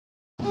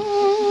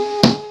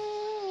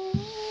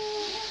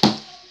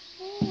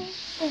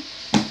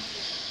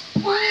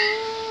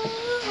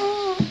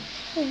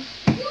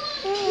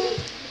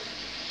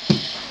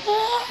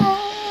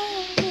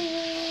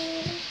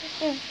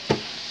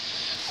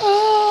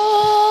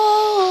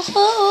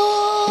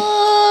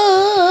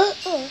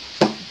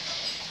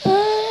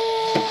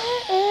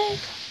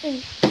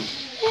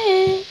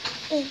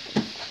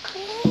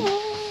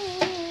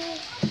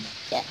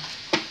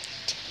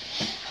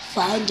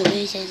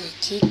face as a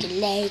chicken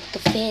leg, a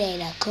fit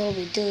and a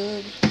Kobe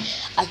dude.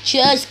 I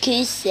just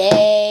can't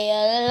say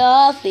I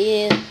love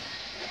you,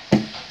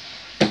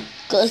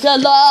 'cause I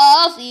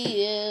love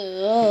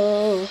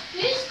you.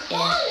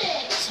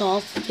 Yeah,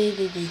 soft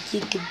fitted and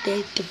chicken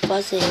leg, the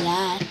fuss and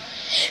lie.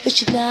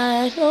 It's your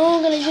night,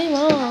 I'm gonna dream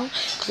on,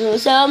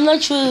 'cause I'm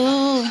not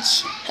true.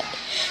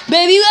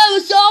 Baby, I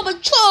was so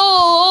much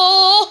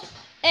true.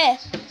 Yeah.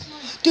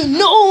 Do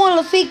not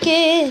wanna fake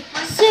it.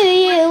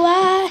 Say it,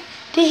 why?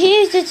 The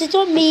heat just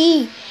on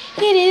me.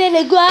 Hit it in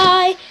the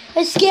grind.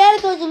 I'm scared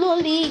to go to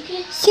lonely.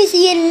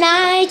 Sissy at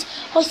night.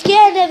 I'm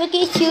scared never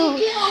get you.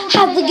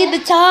 Have to get the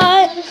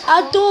time.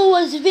 I don't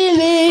want to feel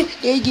it.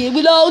 They give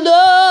it all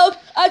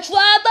up. I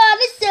try by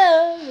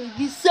myself.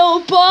 It's so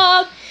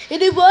pop.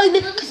 And it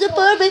wasn't 'cause I'm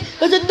perfect.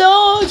 'Cause I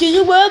know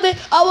you're worth it.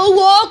 I will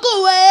walk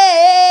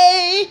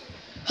away.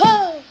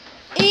 Huh.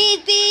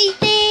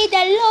 Everything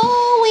that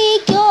long we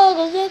go.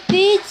 'Cause the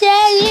pizza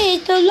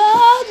is the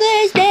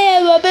longest day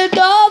I've been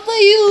done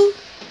for you.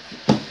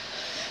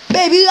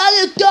 Baby, I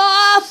look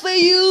down for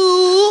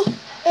you.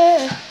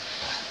 Yeah.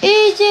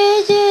 It's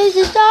just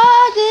the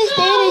darkest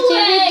day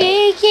that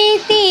you can keep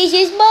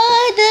these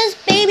mothers.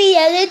 Baby,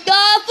 I look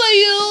down for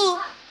you.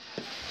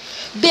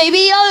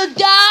 Baby, I look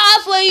down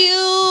for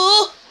you.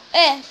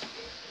 Yeah.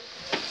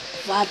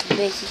 Why the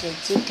bitches and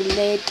chicken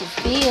leg to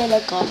feel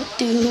like I'm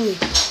through.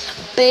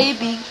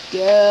 Baby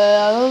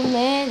girl, I'm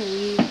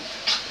ready.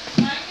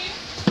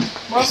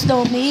 It's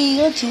not me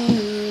or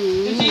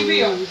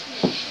you.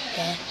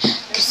 Yeah.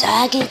 'Cause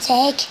I can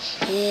take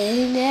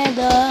it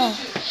never.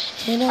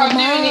 And I'm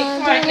doing it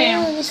right now.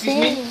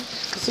 Excuse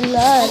 'Cause I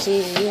love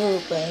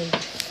you, baby.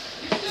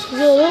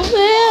 So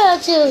real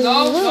to you.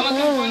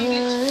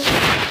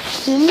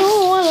 You know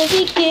what I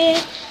begin.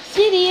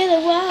 City in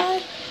the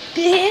wild.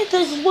 The head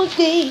doesn't work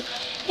me.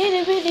 And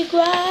it really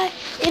cry.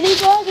 It is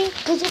walking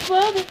 'cause I'm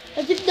working.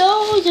 And you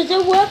know it's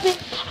just working.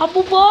 I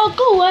will walk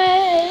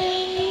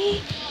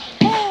away.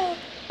 Yeah.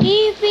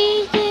 If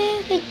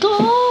it's the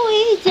goal,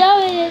 it's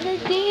out in the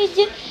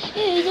teacher.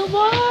 It's the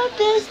world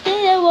that's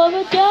there. I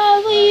wanna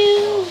die for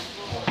you.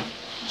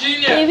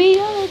 Junior. Baby,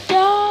 I wanna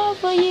die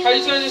for you. How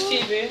you turn this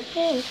TV?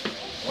 Yeah.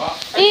 What?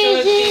 How you turn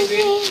this TV?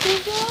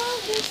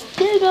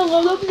 I'm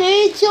gonna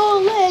need your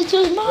legs,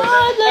 your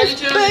mind, let's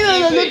bring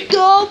it on the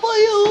door for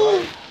you.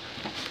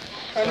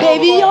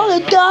 Baby, on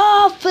the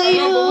door for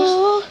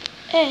you.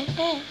 Hey,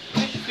 hey.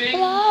 I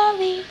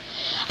love you.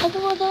 I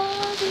don't want to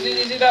love you.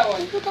 Is it that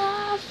one? I could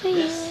die for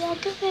you. I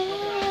can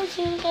feel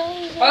you,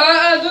 baby. I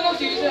don't know if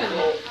you said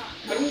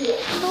I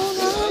don't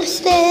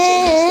understand.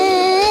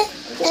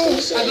 I don't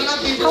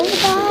know if you I would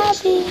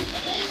love you.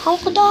 I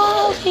would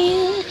love you.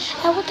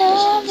 I would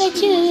love that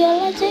you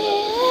are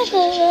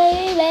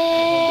baby.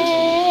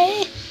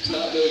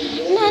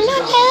 Na na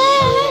na.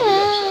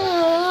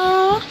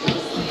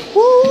 Ooh.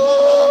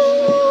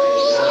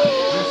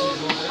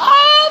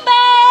 Oh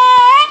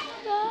baby.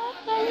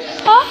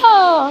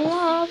 Oh,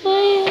 love for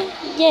you.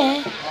 Yeah.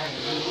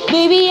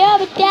 Baby, I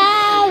would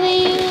die for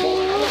you.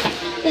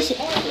 Listen.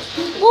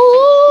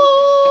 Ooh.